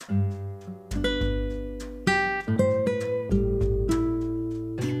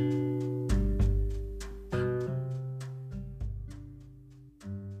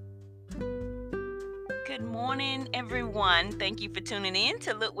everyone. Thank you for tuning in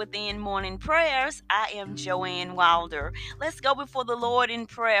to Look Within Morning Prayers. I am Joanne Wilder. Let's go before the Lord in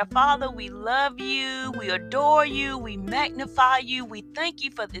prayer. Father, we love you. We adore you. We magnify you. We thank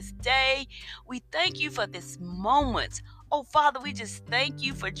you for this day. We thank you for this moment. Oh, Father, we just thank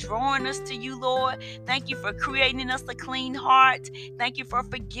you for drawing us to you, Lord. Thank you for creating us a clean heart. Thank you for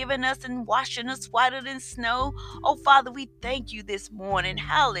forgiving us and washing us whiter than snow. Oh, Father, we thank you this morning.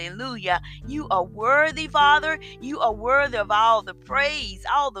 Hallelujah. You are worthy, Father. You are worthy of all the praise,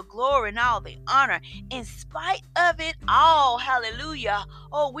 all the glory, and all the honor. In spite of it all, hallelujah.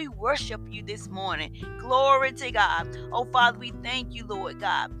 Oh, we worship you this morning. Glory to God. Oh, Father, we thank you, Lord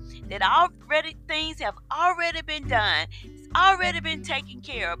God, that already things have already been done. It's already been taken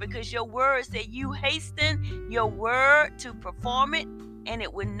care of because your word said you hasten your word to perform it, and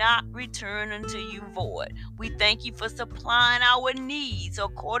it will not return unto you void. We thank you for supplying our needs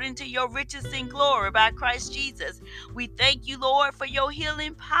according to your riches and glory by Christ Jesus. We thank you, Lord, for your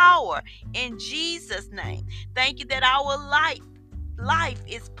healing power in Jesus' name. Thank you that our life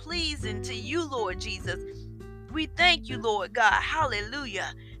is pleasing to you, Lord Jesus. We thank you, Lord God.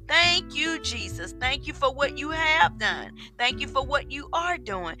 Hallelujah. Thank you, Jesus. Thank you for what you have done. Thank you for what you are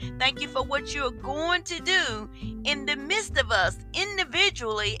doing. Thank you for what you're going to do in the midst of us,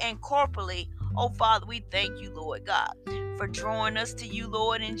 individually and corporately. Oh, Father, we thank you, Lord God, for drawing us to you,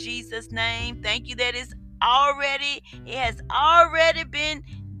 Lord, in Jesus' name. Thank you that it has already been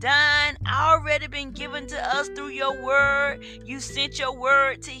done, already been given to us through your word. You sent your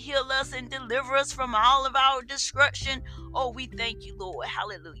word to heal us and deliver us from all of our destruction. Oh, we thank you, Lord.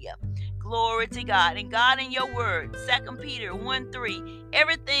 Hallelujah. Glory to God. And God, in your word, 2 Peter 1:3,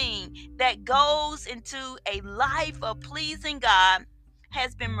 everything that goes into a life of pleasing God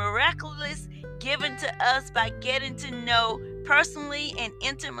has been miraculously given to us by getting to know personally and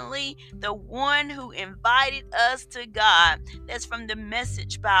intimately the one who invited us to God. That's from the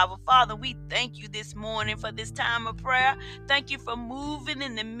Message Bible. Father, we thank you this morning for this time of prayer. Thank you for moving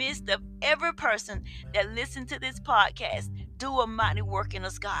in the midst of every person that listened to this podcast. Do a mighty work in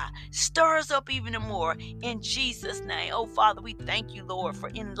us, God. Stir us up even more in Jesus' name. Oh, Father, we thank you, Lord, for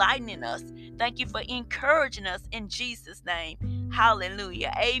enlightening us. Thank you for encouraging us in Jesus' name.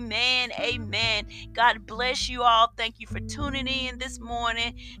 Hallelujah. Amen. Amen. God bless you all. Thank you for tuning in this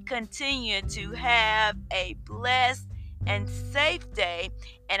morning. Continue to have a blessed and safe day.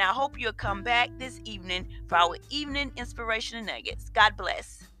 And I hope you'll come back this evening for our evening inspiration nuggets. God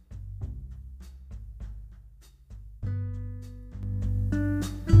bless.